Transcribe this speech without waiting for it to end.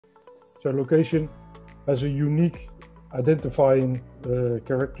So location has a unique identifying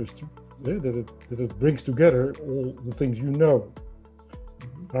characteristic that it brings together all the things you know.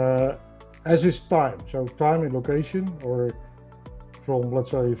 As is time. So time and location, or from,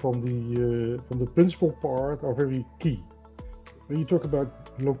 let's say, from the principal part, are very key. When you talk about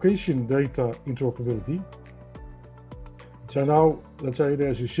location data interoperability, so now let's say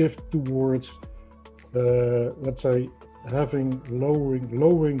there's a shift towards let's say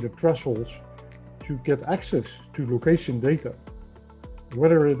lowering the thresholds to get access to location data,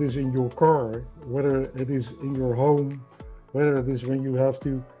 whether it is in your car, whether it is in your home, whether it is when you have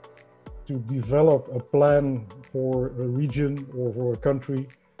to develop a plan for a region or for a country.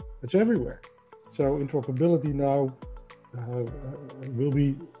 It's everywhere. So interoperability now will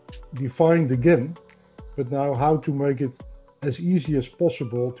be defined again, but now how to make it as easy as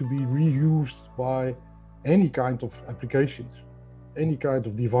possible to be reused by any kind of applications, any kind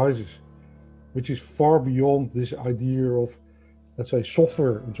of devices, which is far beyond this idea of, let's say,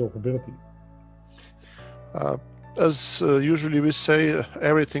 software interoperability. As usually we say,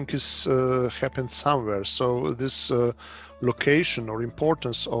 everything is happens somewhere. So this location or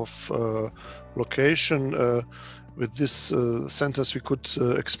importance of location, with this sentence we could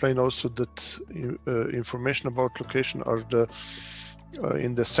explain also that information about location are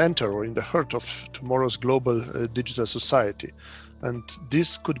in the center or in the heart of tomorrow's global digital society. And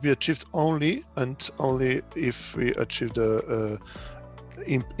this could be achieved only if we achieve the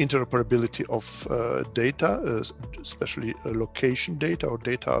interoperability of data, especially location data or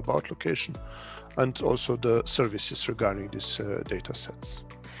data about location, and also the services regarding these data sets.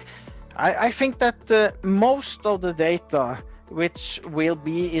 I think that most of the data which will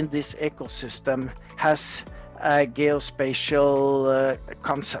be in this ecosystem has a geospatial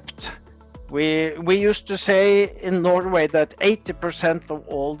concept. We used to say in Norway that 80% of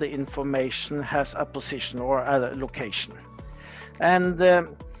all the information has a position or a location. And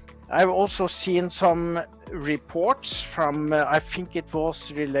I've also seen some reports from, I think it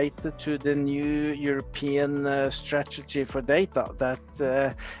was related to the new European strategy for data, that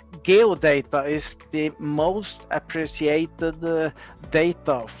geodata is the most appreciated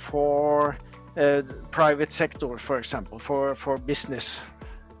data for private sector, for example, for business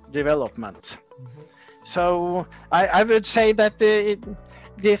development. Mm-hmm. So I would say that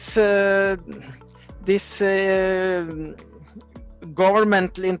this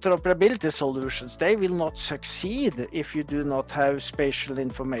governmental interoperability solutions, they will not succeed if you do not have spatial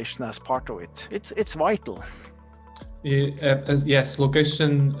information as part of it. It's vital. Yes,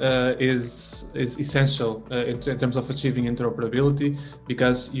 location is essential in terms of achieving interoperability,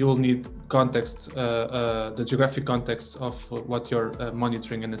 because you will need context, the geographic context of what you're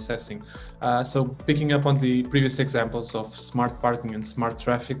monitoring and assessing. So picking up on the previous examples of smart parking and smart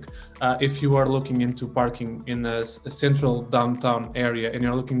traffic, if you are looking into parking in a central downtown area and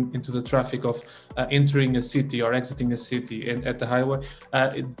you're looking into the traffic of entering a city or exiting a city and at the highway,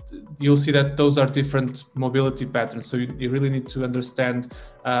 you'll see that those are different mobility patterns. So you really need to understand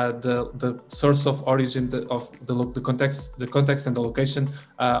the source of origin of the context and the location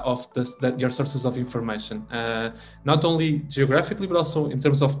of your sources of information, not only geographically but also in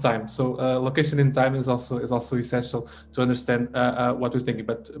terms of time. So location in time is also essential to understand what we're thinking.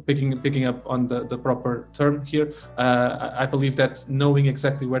 But picking up on the proper term here, I believe that knowing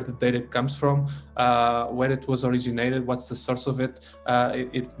exactly where the data comes from, where it was originated, what's the source of it,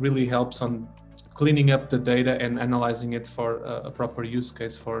 it really helps on cleaning up the data and analyzing it for a proper use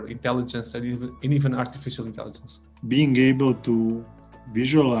case for intelligence and even artificial intelligence. Being able to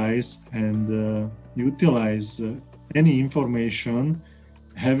visualize and utilize any information,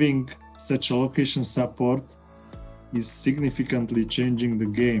 having such a location support is significantly changing the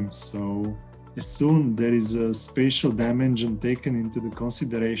game. So as soon there is a spatial dimension taken into the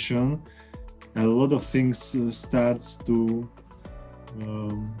consideration, a lot of things starts to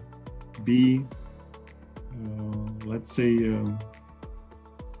be let's say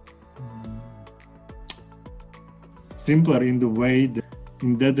simpler in the way that,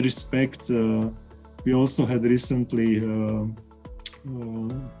 in that respect, we also had recently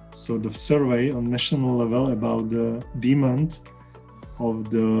sort of survey on national level about the demand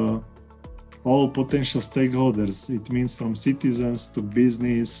of all potential stakeholders. It means from citizens to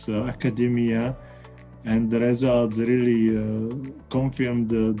business, academia, and the results really confirmed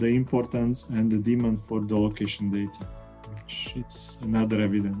the importance and the demand for the location data, which is another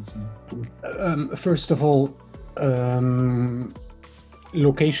evidence. First of all,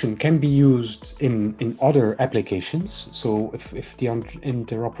 location can be used in other applications. So if the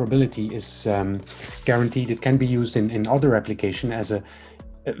interoperability is guaranteed, it can be used in other application as a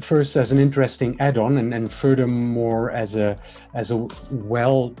first as an interesting add-on, and furthermore as a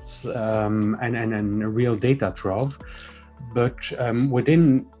wealth and a real data trove. But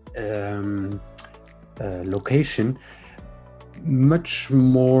within location, much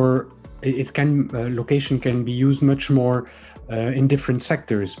more location can be used much more in different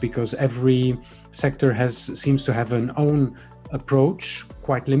sectors, because every sector seems to have an own approach,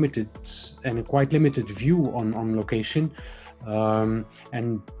 quite limited, and a quite limited view on location.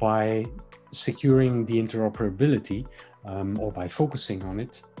 And by securing the interoperability, or by focusing on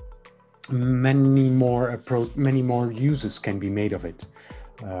it, many more uses can be made of it.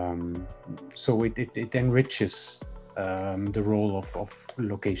 So it enriches the role of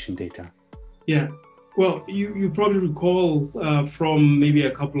location data. Yeah, well, you probably recall from maybe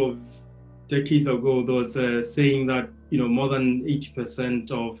a couple of decades ago, there was a saying that more than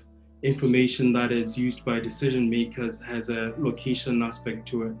 80% of information that is used by decision makers has a location aspect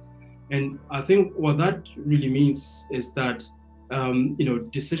to it. And I think what that really means is that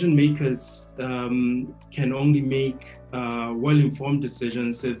decision makers can only make well-informed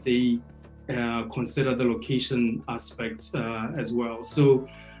decisions if they consider the location aspects as well. So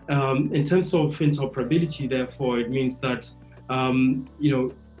in terms of interoperability, therefore, it means that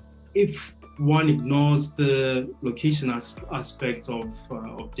if one ignores the location aspects of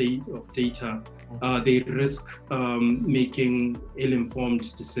data, they risk making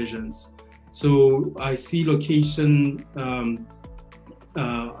ill-informed decisions. So I see location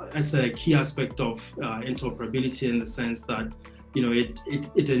as a key aspect of interoperability, in the sense that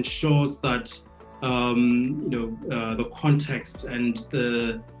it ensures that the context and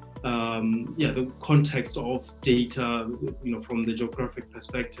the context of data, from the geographic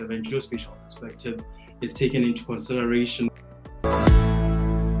perspective and geospatial perspective, is taken into consideration.